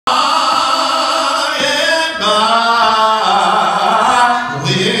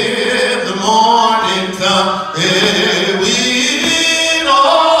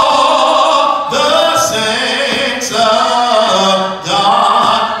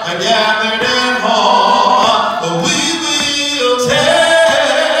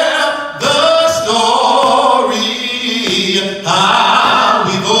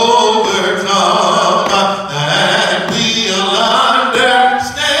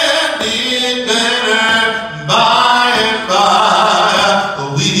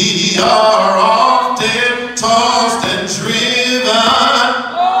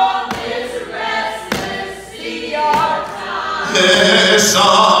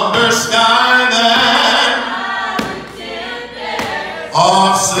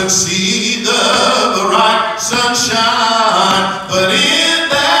succeed the bright sunshine, but in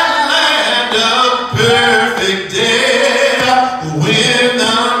that land of perfect day, when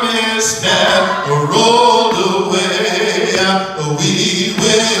the mist has rolled away, we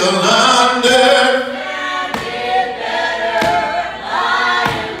will understand it better by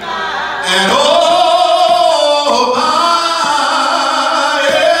and by. And oh, by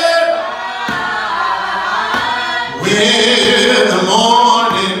and by, when the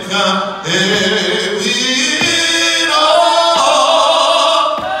morning comes, we know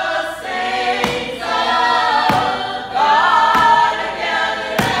the saints of God are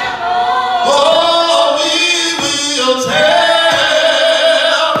gathered at home. Oh, we will tell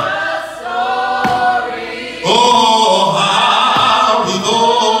the story. Oh, how we've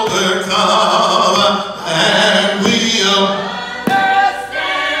overcome, and we'll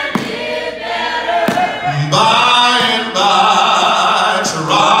understand it better by and by.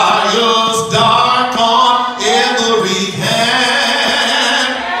 Trials dark on every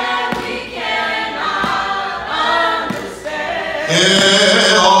hand, and we cannot understand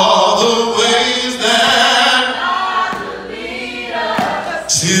all the ways that God will lead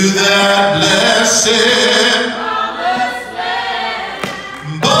us to that blessed promised land.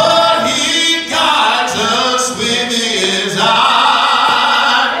 But He guides us with His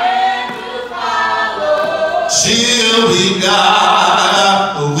eye, and we'll follow till we die.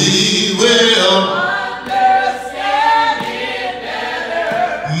 We will understand it better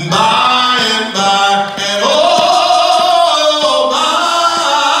by and by. And oh, by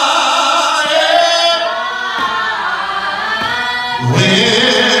and by,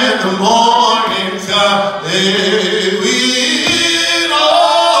 when the morning comes, we know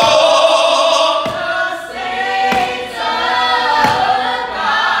the saints of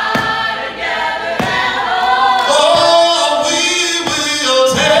God are gathered at home. Oh, we will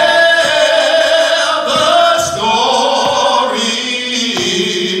tell the story,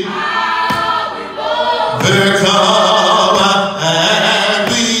 how we've overcome, and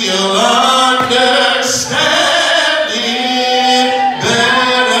we'll understand it better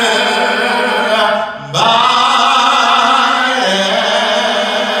by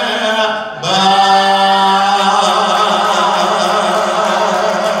and by.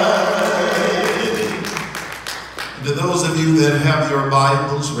 To those of you that have your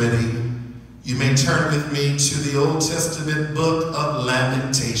Bibles ready, you may turn with me to the Old Testament book of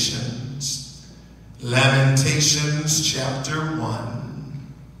Lamentations. Lamentations chapter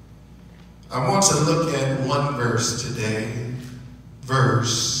 1. I want to look at one verse today,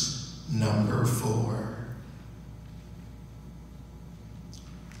 verse number 4.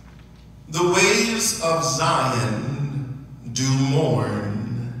 The waves of Zion do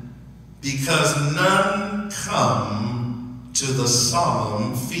mourn, because none come to the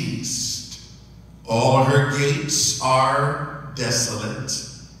solemn feast. All her gates are desolate.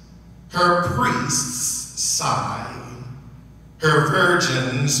 Her priests sigh. Her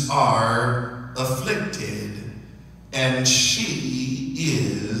virgins are afflicted, and she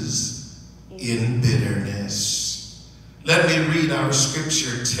is in bitterness. Let me read our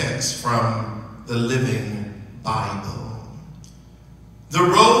scripture text from the Living Bible. The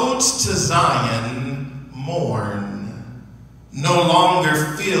roads to Zion mourn, no longer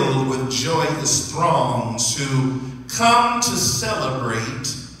filled with joyous throngs who come to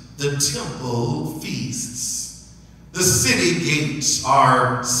celebrate the temple feasts. The city gates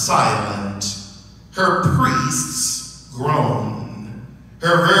are silent. Her priests groan.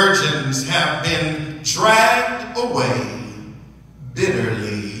 Her virgins have been dragged away.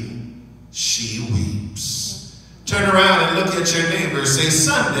 Bitterly she weeps. Turn around and look at your neighbor. Say,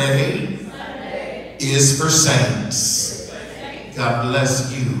 Sunday is for saints. God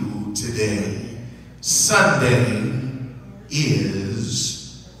bless you today. Sunday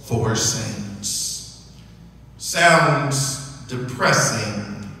is for saints. Sounds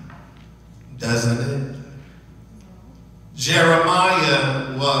depressing, doesn't it?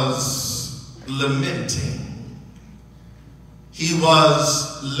 Jeremiah was lamenting. He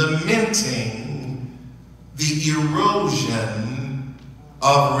was lamenting the erosion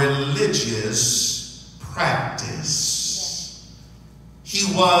of religious practice. He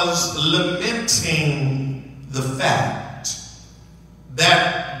was lamenting the fact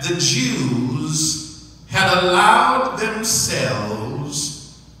that the Jews had allowed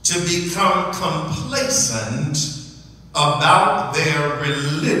themselves to become complacent about their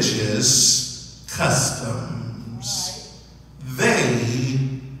religious customs.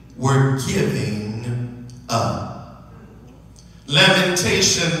 They were giving up.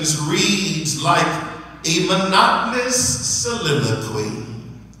 Lamentations reads like a monotonous soliloquy.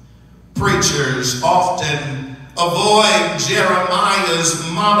 preachers often avoid Jeremiah's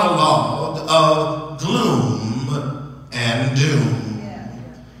monologue of gloom and doom.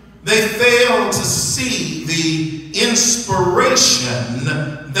 They fail to see the inspiration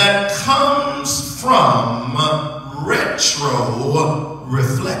that comes from retro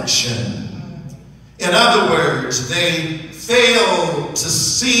reflection. In other words, they fail to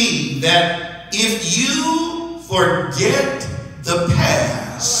see that if you forget the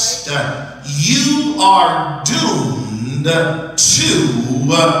past, you are doomed to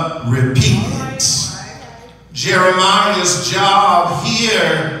repeat it. Jeremiah's job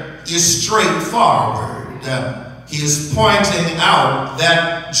here is straightforward. He is pointing out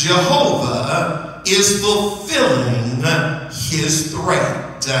that Jehovah is fulfilling his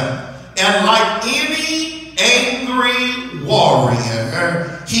threat. And like any angry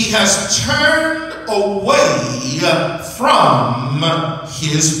warrior, he has turned away from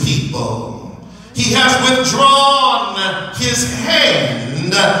his people. He has withdrawn his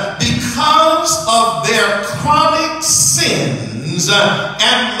hand because of their chronic sins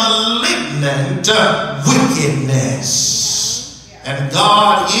and malignant wickedness. And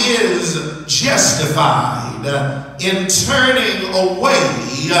God is justified in turning away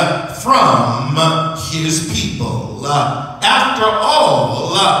from his people. After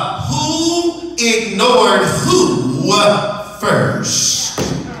all, who ignored who first?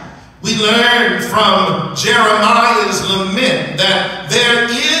 We learn from Jeremiah's lament that there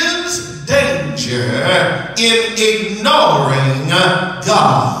is danger in ignoring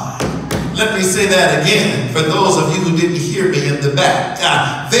God. Let me say that again for those of you who didn't hear me in the back.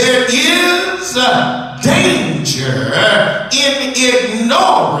 There is danger in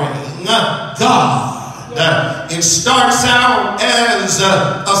ignoring God. It starts out as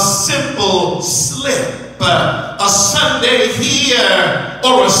a simple slip, a Sunday here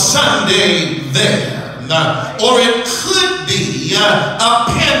or a Sunday there. Or it could be a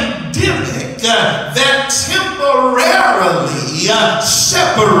pandemic that temporarily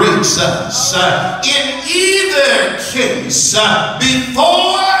separates us. In either case,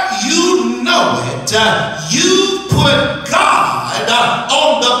 before you know it, you put God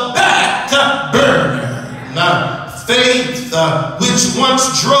on the back burner. Faith, which once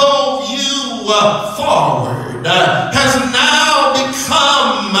drove you forward, has now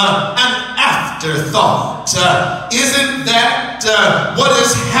become an afterthought. Isn't that what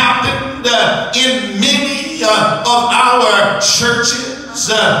has happened in many of our churches?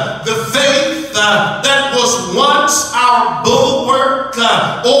 The faith that was once our bulwark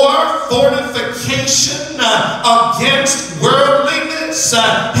or fortification against worldliness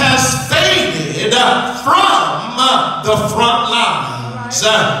has faded from the front lines.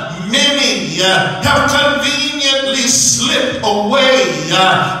 Many have conveniently slipped away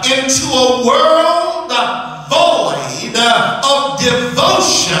into a world void of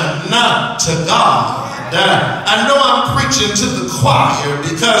devotion to God. I know I'm preaching to the choir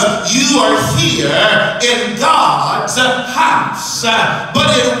because you are here in God's house,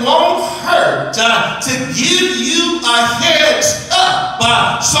 but it won't hurt to give you a heads up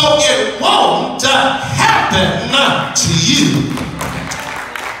so it won't happen to you.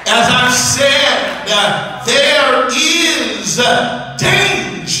 As I've said, there is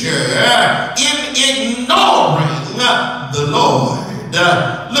danger in ignoring the Lord.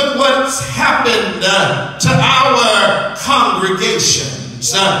 Look what's happened to our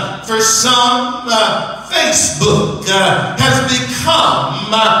congregations. For some, Facebook has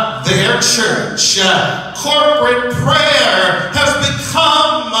become their church. Corporate prayer has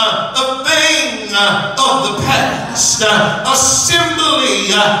become a thing of the past.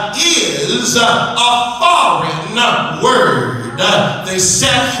 Assembly is a foreign word. They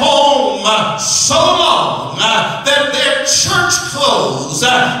sat home so long that their church clothes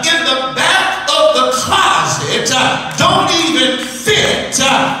in the back of the closet don't even fit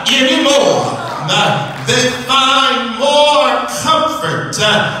anymore. They find more comfort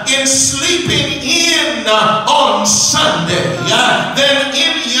in sleeping in on Sunday than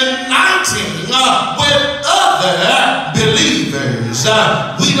in uniting with other believers.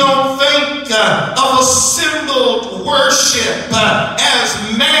 We don't think of assembled worship as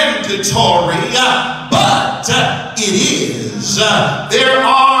mandatory, but it is. There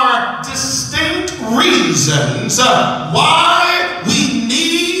are distinct reasons why we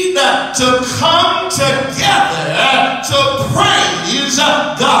need to come together to praise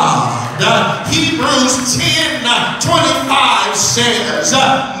God. Hebrews 10:25 says,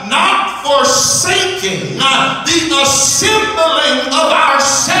 not forsaking the assembling of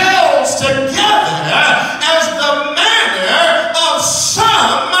ourselves together as the manner of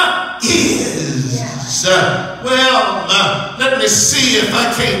some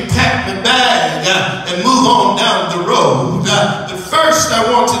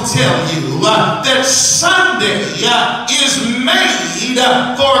tell you that Sunday is made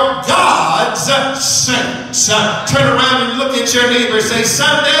for God's saints. Turn around and look at your neighbor and say,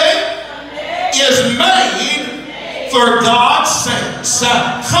 Sunday is made for God's saints.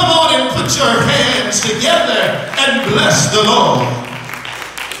 Come on and put your hands together and bless the Lord.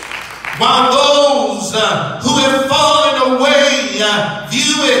 While those who have fallen away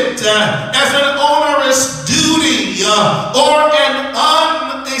view it as an onerous duty or an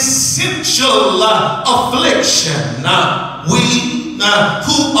unessential affliction, we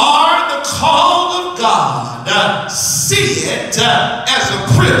who are the called of God see it as a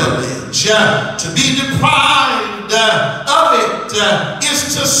privilege. To be deprived of it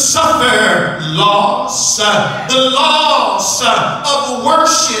is to suffer loss, the loss of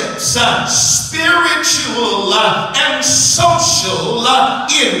worship's spiritual and social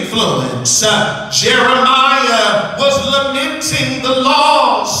influence. Jeremiah was lamenting the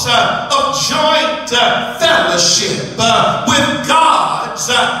loss of joint fellowship with God's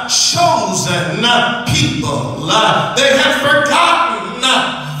chosen people. They had forgotten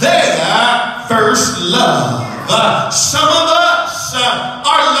their first love. Some of us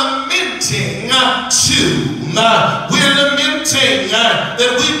are lamenting too. We're lamenting that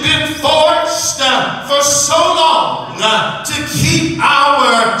we've been forced for so long to keep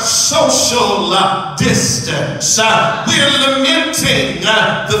our social distance. We're lamenting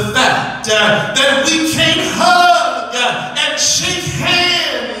the fact that we can't hug and shake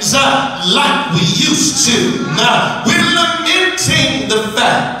hands like we used to. We're lamenting the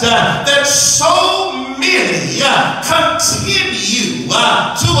fact that so many continue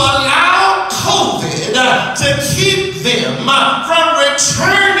to allow COVID to keep them from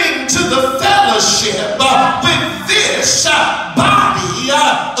returning to the fellowship with this body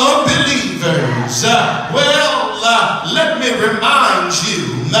of believers. Let me remind you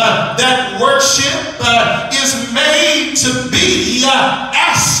that worship is made to be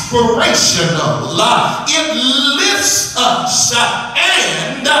aspirational. It lifts us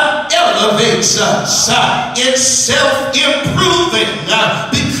and elevates us. It's self-improving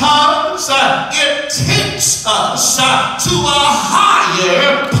because it takes us to a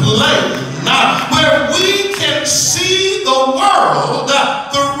higher plane where we can see the world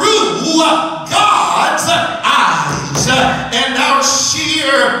through God's eyes, and our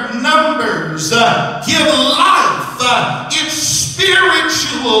sheer numbers give life its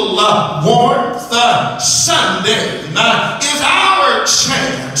spiritual warmth. Sunday is our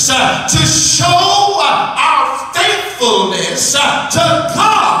chance to show our faithfulness to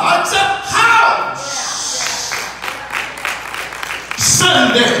God's house.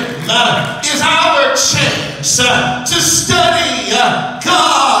 Sunday is our chance to study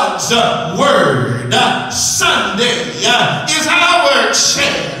God's word. Sunday is our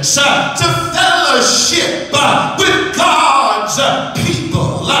chance to fellowship with God's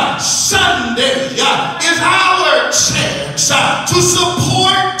people. Sunday is our chance to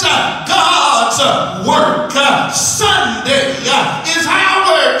support God's work. Sunday is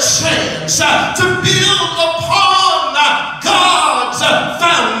our chance to build upon God's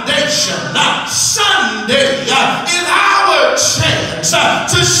foundation. Sunday is our chance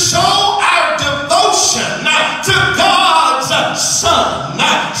to show our devotion to God's Son.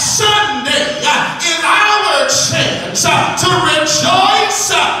 Sunday is our chance to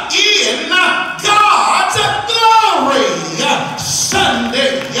rejoice in God's glory.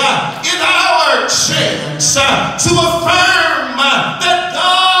 Sunday is our chance to affirm that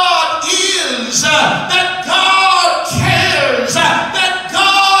God is, that God cares, that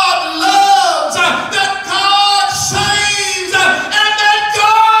God loves, that God saves, and that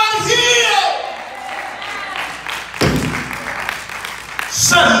God heals.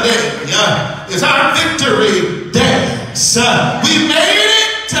 Sunday is our victory dance. We made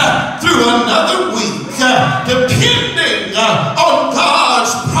it through another week, depending on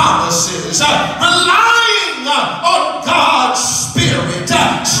God's promises, relying on God's Spirit,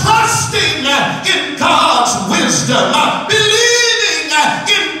 trusting in God's wisdom, believing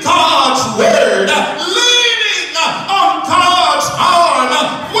in God's word, leaning on God's arm,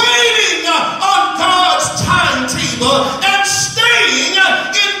 waiting on God's timetable, and staying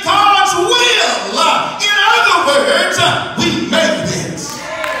in God's will. In other words, we made it.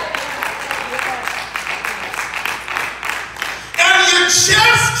 And you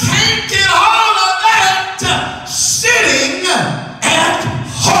just can't get all of that sitting at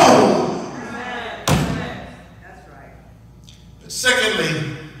home. That's right. But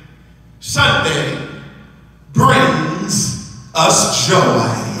secondly, Sunday brings us joy.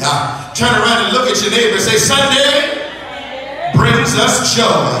 Turn around and look at your neighbor and say, Sunday brings brings us joy.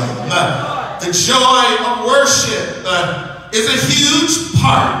 The joy of worship is a huge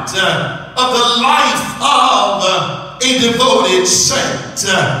part of the life of a devoted saint.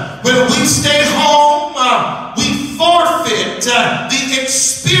 When we stay home, we forfeit the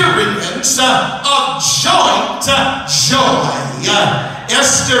experience of joint joy.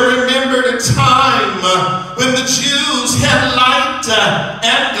 Esther remembered a time when the Jews had light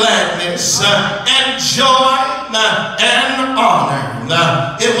and gladness and joy and honor.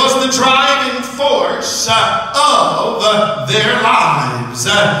 It was the driving force of their lives.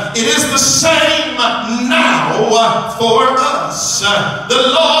 It is the same now for us. The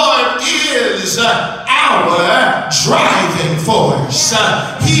Lord is our driving force.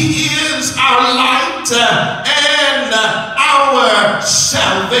 He is our light and our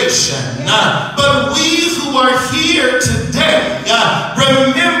salvation. But we who are here today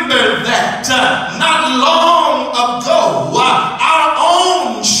remember that not long ago our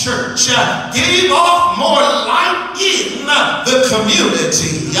own church gave off more light in the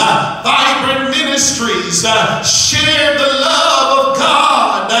community. Vibrant Ministries shared the love of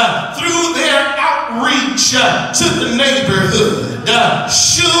God through their outreach to the neighborhood.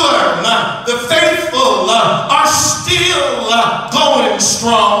 Sure, the faithful are still going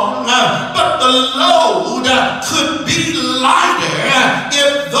strong, but the load could be lighter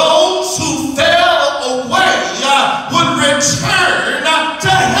if those who fell away would return to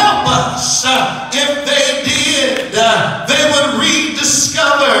help us. If they did, they would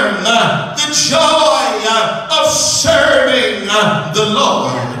rediscover the joy of serving the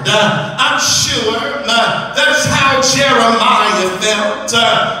Lord. I'm sure that's how Jeremiah felt.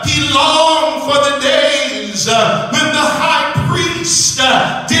 He longed for the days when the high priest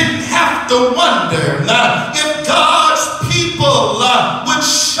didn't have to wonder if God's people would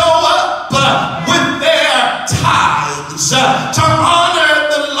show up with their tithes to honor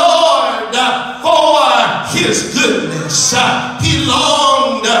the Lord for his goodness. He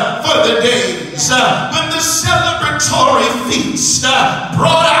longed for the days when the celebratory feast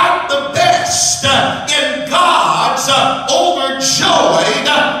brought out the best in God's overjoyed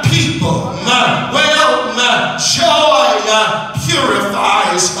people. Joy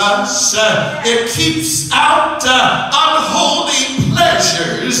purifies us. It keeps out unholy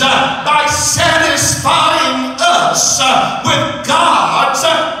pleasures by satisfying us with God's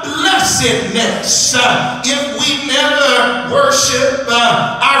blessedness. If we never worship,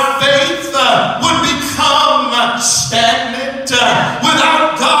 our faith would become stagnant.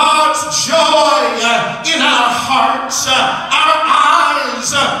 Without God's joy in our hearts, our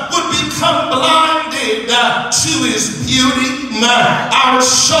eyes would become blinded to his beauty. Our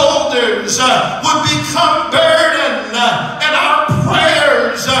shoulders would become burdened, and our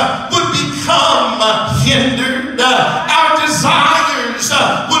prayers would become hindered. Our desires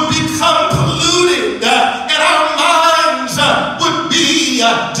would become polluted, and our minds would be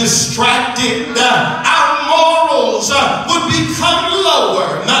distracted. Our morals would become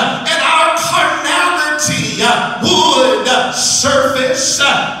lower, and our carnality would surface,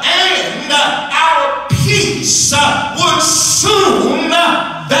 and our peace would soon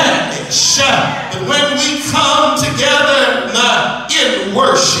vanish. But when we come together in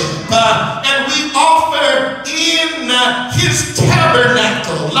worship and we offer in his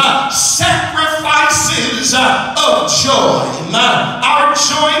tabernacle sacrifices of joy, our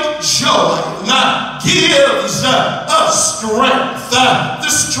joint joy gives us strength. The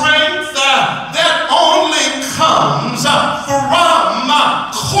strength that only comes from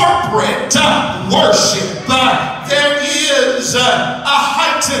corporate worship. There is a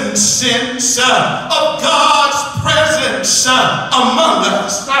heightened sense of God's presence among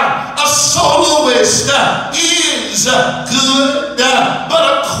us. A soloist is good, but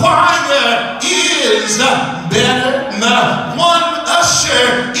a choir is better. One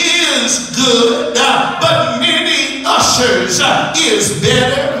usher is good, but many ushers is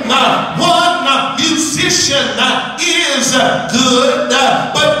better. One musician is good,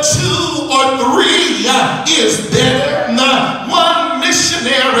 but two or three is better. One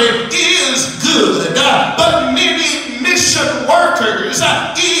missionary is good, but many mission workers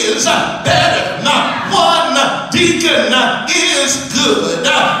is better. One deacon is good,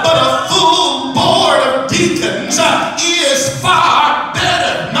 but a full board of deacons is far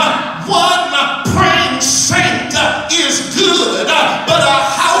better. One praying saint is good, but a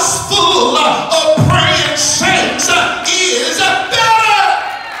house full of praying saints is better.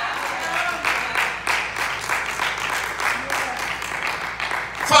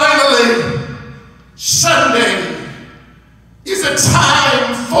 Finally, Sunday is a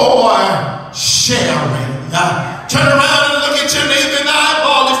time for sharing. Turn around and look at your neighbor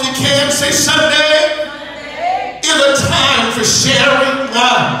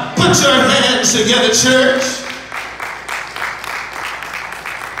hands together, church.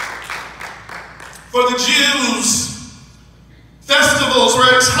 For the Jews, festivals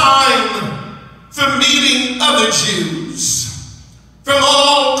were a time for meeting other Jews from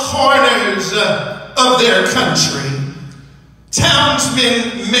all corners of their country.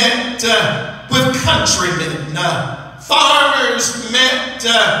 Townsmen met with countrymen. Farmers met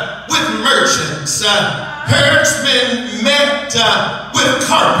with merchants. Herdsmen met with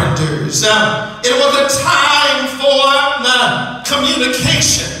carpenters. It was a time for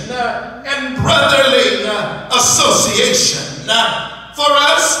communication and brotherly association. For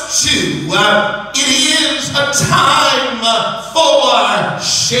us too, it is a time for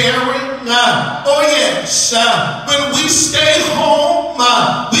sharing. Oh yes, when we stay home,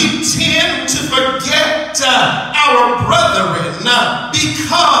 we tend to forget our brethren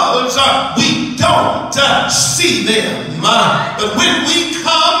because we don't see them. But when we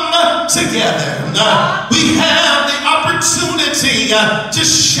come together, we have the opportunity to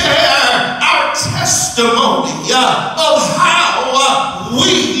share our testimony of how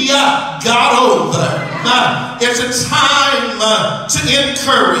we got over. It's a time to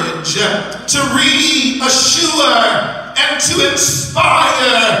encourage, to reassure, and to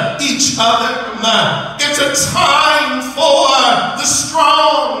inspire each other. It's a time for the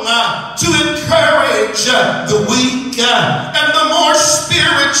strong to encourage the weak, and the more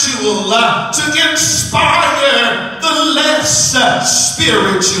spiritual to inspire the less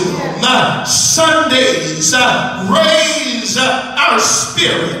spiritual. Sundays raise our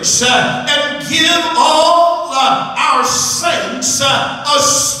spirits and give all our saints a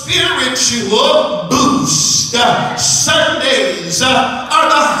spiritual boost. Sundays are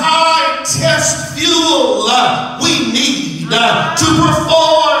the high test fuel we need to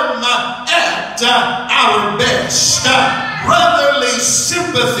perform at our best. Brotherly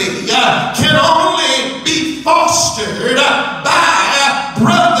sympathy can only be fostered by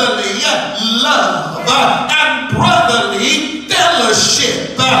brotherly love and brotherly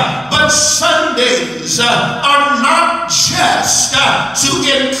fellowship. But Sundays are not just to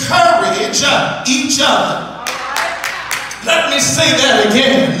encourage each other. Let me say that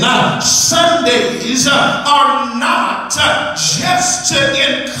again. Sundays are not just to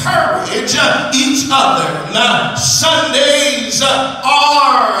encourage each other. Sundays are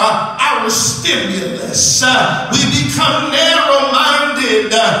our stimulus. We become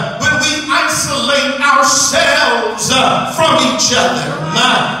narrow-minded when we isolate ourselves from each other.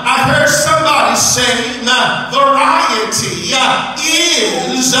 I heard somebody say variety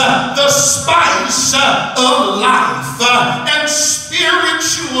is the spice of life. And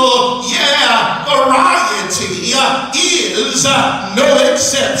spiritual, variety is no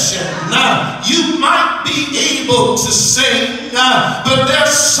exception. You might be able to sing, but there's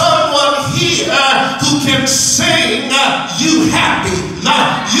someone here who can sing you happy.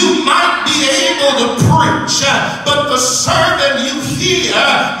 You might be able to preach, but the sermon you hear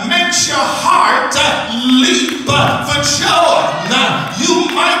makes your heart leap for joy.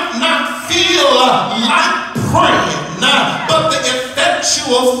 You might not feel like praying, but the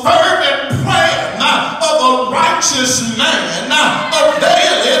effectual fervent prayer of a righteous man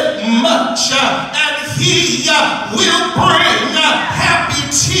availeth much, and he will bring happy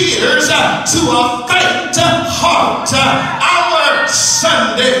tears to a faint heart. Our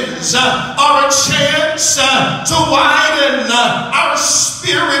Sundays are a chance to widen our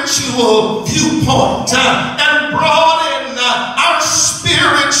spiritual viewpoint and broaden our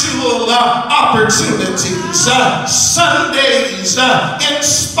spiritual opportunities. Sundays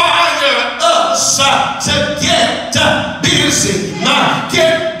inspire us to get busy.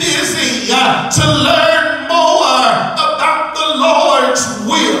 Get busy to learn more about the Lord's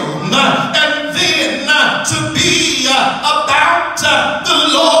will, and then to be about the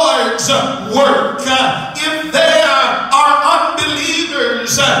Lord's work. If there are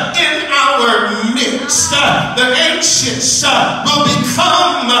unbelievers in our midst, the anxious will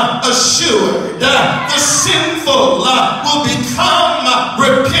become assured. The sinful will become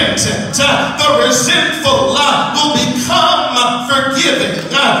repentant. The resentful will become forgiving.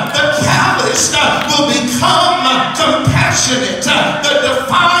 The callous will become compassionate. The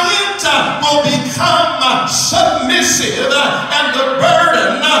defiant will become submissive. And the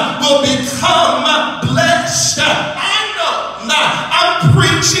burden will become blessed. I know I'm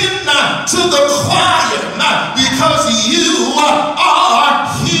preaching to the choir because you are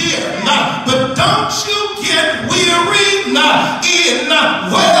here. But don't you get weary in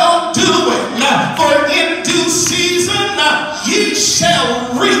well-doing, for in due season ye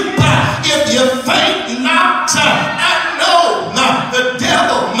shall reap if you faint not. I know the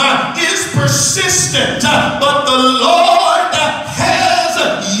devil is pursuing persistent, but the Lord has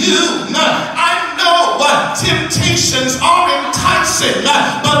you. I know temptations are enticing,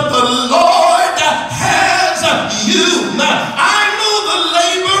 but the Lord has you. I know the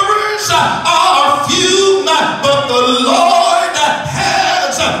laborers are few, but the Lord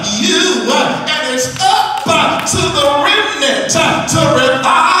has you. And it's up to the remnant to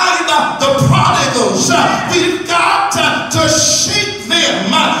revive the prodigals. We've got to shake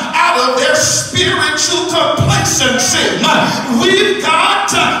them out of their spiritual complacency. We've got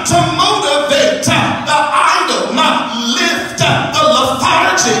to motivate the idle, lift the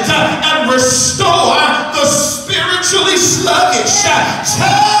lethargic, and restore the spiritually sluggish.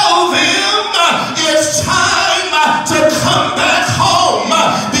 Tell them it's time to come back home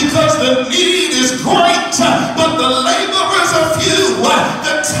because the need is great, but the laborers are few.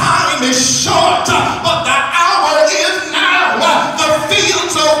 The time is short, but the hour is now. The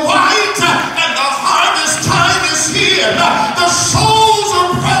fields are white and the harvest time is here. The souls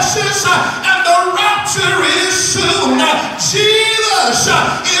are precious and the rapture is soon. Jesus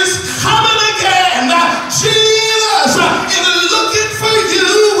is coming again. Jesus is looking for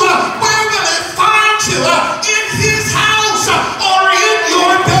you. Where will he find you? In his house or in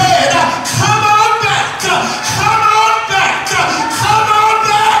your bed? Come on back. Come on back. Come on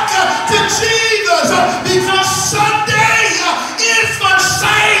back to Jesus, because Sunday is for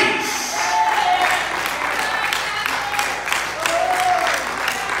saints.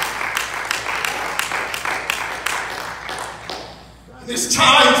 It's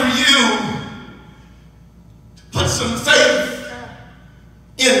time for you to put some faith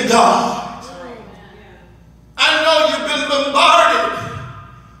in God. I know you've been bombarded.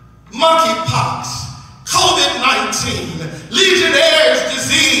 Monkeypox, COVID-19, Legionnaire's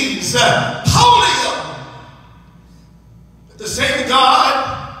disease, polio. But the same God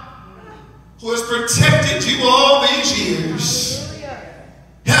who has protected you all these years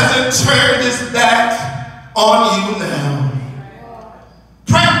hasn't turned his back on you now.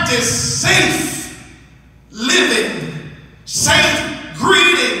 Practice safe living, safe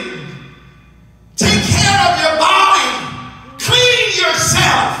greeting. Take care of your body. Clean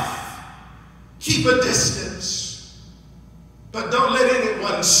yourself. Keep a distance. But don't let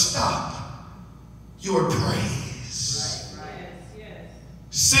anyone stop your praise.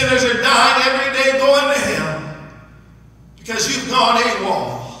 Sinners are dying every day going to hell because you've gone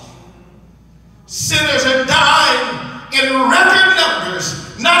AWOL. Sinners are dying in record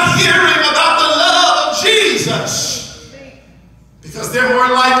numbers, not hearing about the love of Jesus, because they're more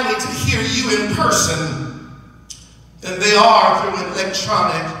likely to hear you in person than they are through an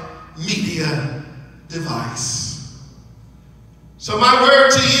electronic media device. So my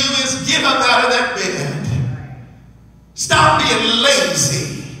word to you is get up out of that bed. Stop being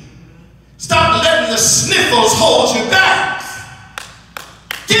lazy. Stop letting the sniffles hold you back.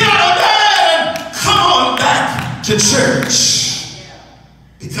 Get out of bed and come on back to church,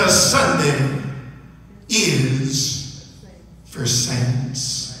 because Sunday is for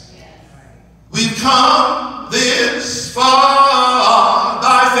saints. We've come this far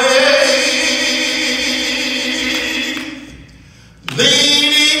by faith,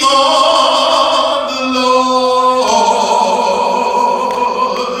 leaning on the Lord,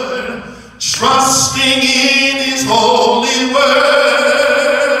 trusting in his holy word.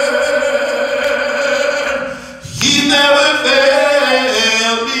 He never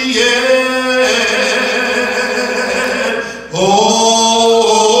failed me yet. Oh,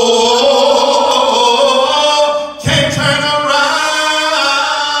 can't turn around.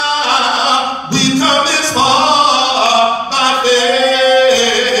 We've come this far by faith.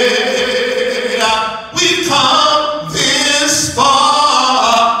 We've come this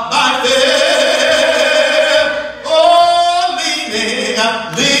far by faith. Oh,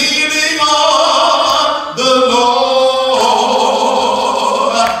 leaning on the Lord,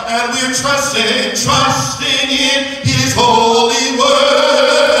 and we're trusting in his holy word.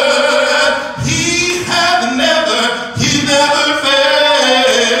 He never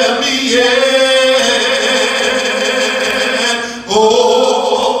failed me yet. Oh,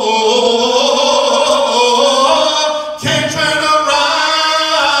 can't turn around.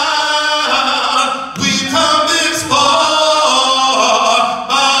 We've come this far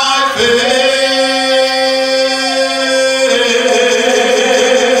by faith.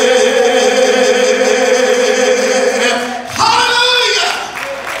 Hallelujah!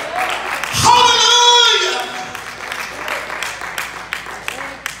 Hallelujah!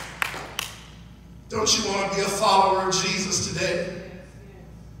 Don't you want to be a follower of Jesus today?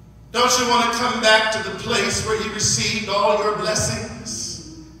 Don't you want to come back to the place where you received all your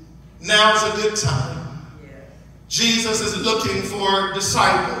blessings? Now's a good time. Yes. Jesus is looking for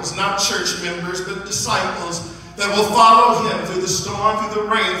disciples, not church members, but disciples that will follow him through the storm, through the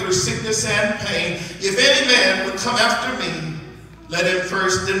rain, through sickness and pain. If any man would come after me, let him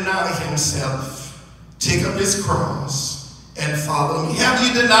first deny himself, take up his cross, and follow me. Have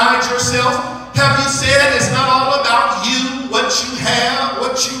you denied yourself? Have you said it's not all about you, what you have,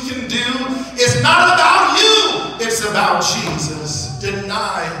 what you can do? It's not about you. It's about Jesus.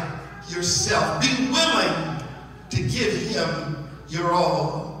 Deny yourself. Be willing to give him your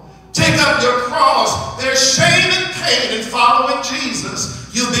all. Take up your cross. There's shame and pain in following Jesus.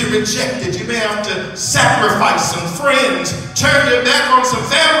 You'll be rejected. You may have to sacrifice some friends, turn your back on some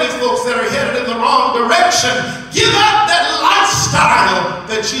family folks that are headed in the wrong direction. Give up that lifestyle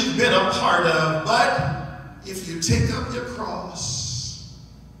that you've been a part of. But if you take up your cross,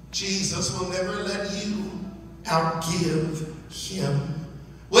 Jesus will never let you outgive him.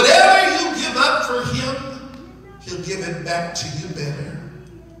 Whatever you give up for him, he'll give it back to you better.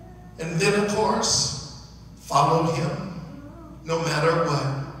 And then, of course, follow him no matter what.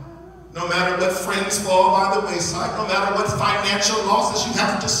 No matter what friends fall by the wayside, no matter what financial losses you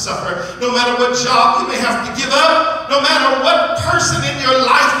have to suffer, no matter what job you may have to give up, no matter what person in your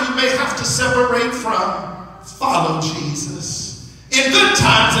life you may have to separate from, follow Jesus. In good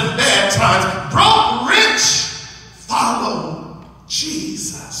times and bad times, broke, rich, follow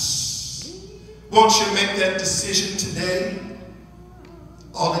Jesus. Won't you make that decision today?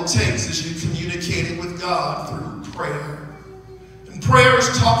 All it takes is you communicating with God through prayer. And prayer is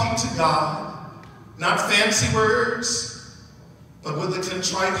talking to God, not fancy words, but with a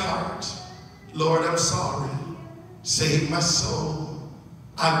contrite heart. Lord, I'm sorry. Save my soul.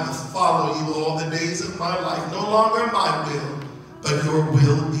 I will follow you all the days of my life. No longer my will, but your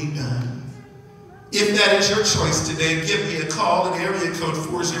will be done. If that is your choice today, give me a call at area code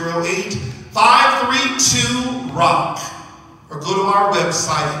 408-532-ROCK. Or go to our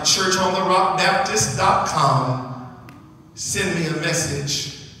website at churchontherockbaptist.com. Send me a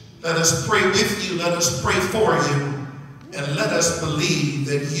message. Let us pray with you. Let us pray for you. And let us believe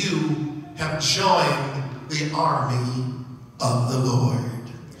that you have joined the army of the Lord.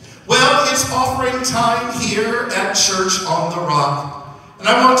 Well, it's offering time here at Church on the Rock. And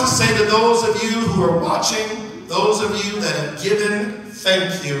I want to say to those of you who are watching, those of you that have given,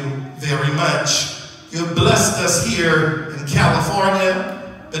 thank you very much. You have blessed us here in California,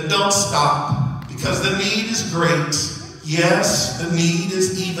 but don't stop, because the need is great. Yes, the need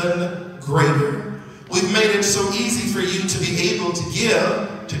is even greater. We've made it so easy for you to be able to give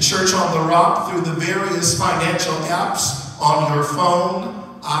to Church on the Rock through the various financial apps on your phone,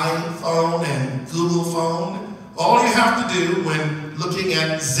 iPhone and Google phone. All you have to do when looking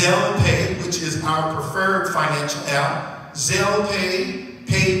at Zelle Pay, which is our preferred financial app, Zelle Pay,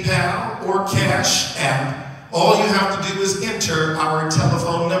 PayPal, or Cash App, all you have to do is enter our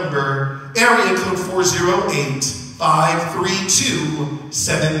telephone number, area code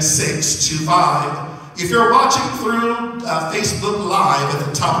 408-532-7625. If you're watching through Facebook Live at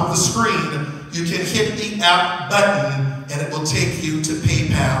the top of the screen, you can hit the app button and it will take you to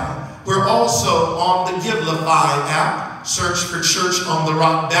PayPal. We're also on the Givelify app. Search for Church on the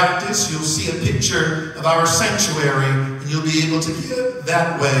Rock Baptist. You'll see a picture of our sanctuary and you'll be able to give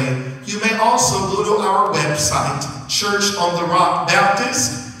that way. You may also go to our website, Church on the Rock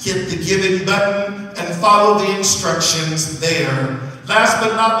Baptist, hit the giving button and follow the instructions there. Last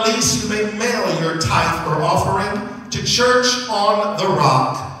but not least, you may mail your tithe or offering to Church on the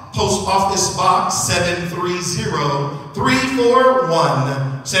Rock, Post Office Box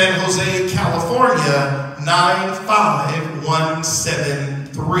 730-341, San Jose, California,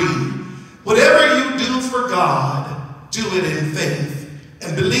 95173. Whatever you do for God, do it in faith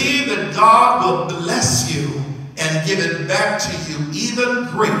and believe that God will bless you and give it back to you even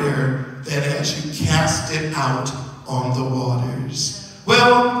greater than as you cast it out on the waters.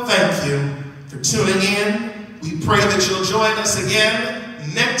 Well, thank you for tuning in. We pray that you'll join us again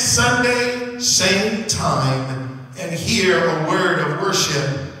next Sunday, same time, and hear a word of worship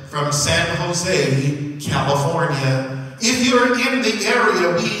from San Jose, California. If you're in the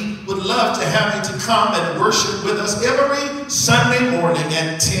area, we would love to have you to come and worship with us every Sunday morning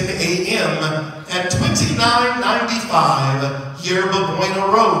at 10 a.m. at 2995 Yerba Buena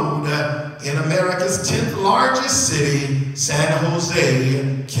Road in America's 10th largest city, San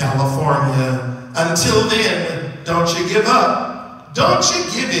Jose, California. Until then, don't you give up. Don't you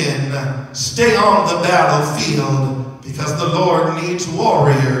give in. Stay on the battlefield, because the Lord needs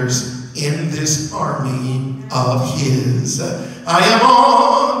warriors in this army of his. I am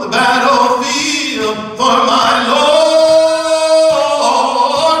on the battlefield for my Lord.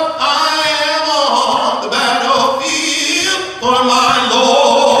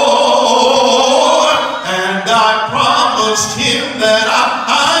 watched him